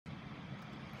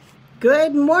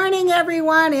Good morning,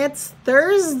 everyone. It's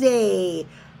Thursday.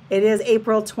 It is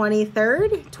April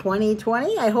 23rd,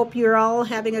 2020. I hope you're all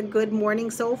having a good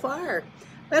morning so far.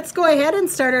 Let's go ahead and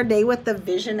start our day with the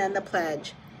vision and the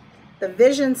pledge. The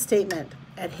vision statement: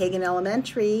 at Hagen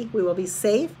Elementary, we will be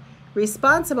safe,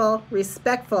 responsible,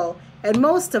 respectful, and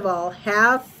most of all,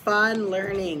 have fun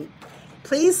learning.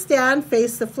 Please stand,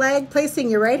 face the flag,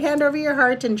 placing your right hand over your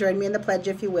heart, and join me in the pledge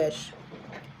if you wish.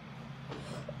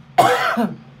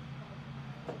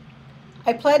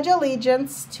 I pledge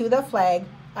allegiance to the flag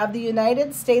of the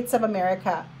United States of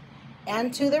America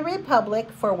and to the republic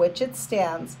for which it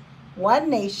stands, one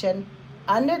nation,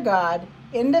 under God,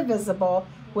 indivisible,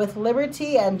 with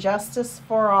liberty and justice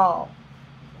for all.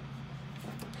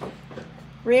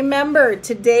 Remember,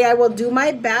 today I will do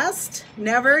my best,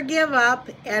 never give up,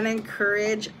 and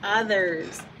encourage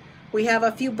others. We have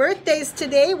a few birthdays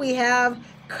today. We have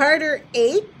Carter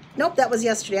 8. Nope, that was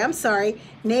yesterday. I'm sorry.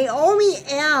 Naomi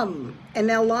M.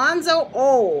 and Alonzo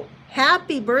O.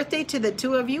 Happy birthday to the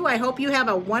two of you. I hope you have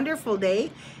a wonderful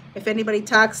day. If anybody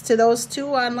talks to those two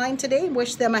online today,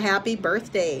 wish them a happy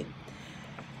birthday.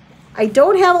 I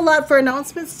don't have a lot for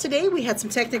announcements today. We had some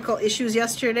technical issues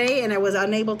yesterday and I was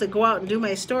unable to go out and do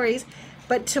my stories.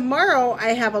 But tomorrow I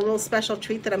have a little special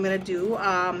treat that I'm going to do.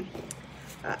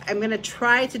 I'm going to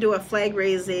try to do a flag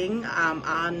raising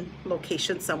on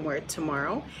location somewhere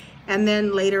tomorrow. And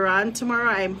then later on tomorrow,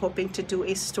 I'm hoping to do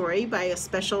a story by a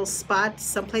special spot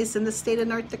someplace in the state of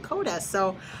North Dakota.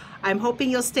 So I'm hoping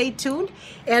you'll stay tuned.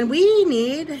 And we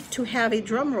need to have a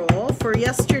drum roll for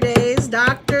yesterday's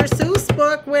Dr. Seuss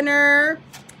book winner.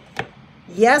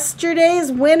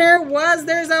 Yesterday's winner was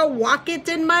There's a Wocket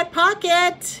in My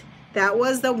Pocket. That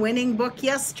was the winning book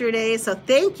yesterday. So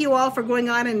thank you all for going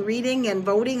on and reading and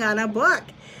voting on a book.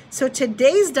 So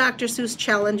today's Dr. Seuss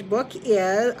Challenge book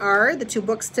the two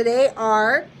books today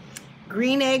are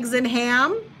Green Eggs and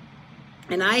Ham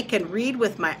and I Can Read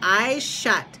with My Eyes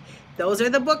Shut. Those are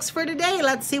the books for today.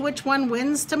 Let's see which one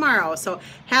wins tomorrow. So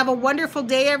have a wonderful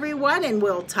day, everyone, and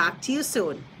we'll talk to you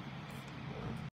soon.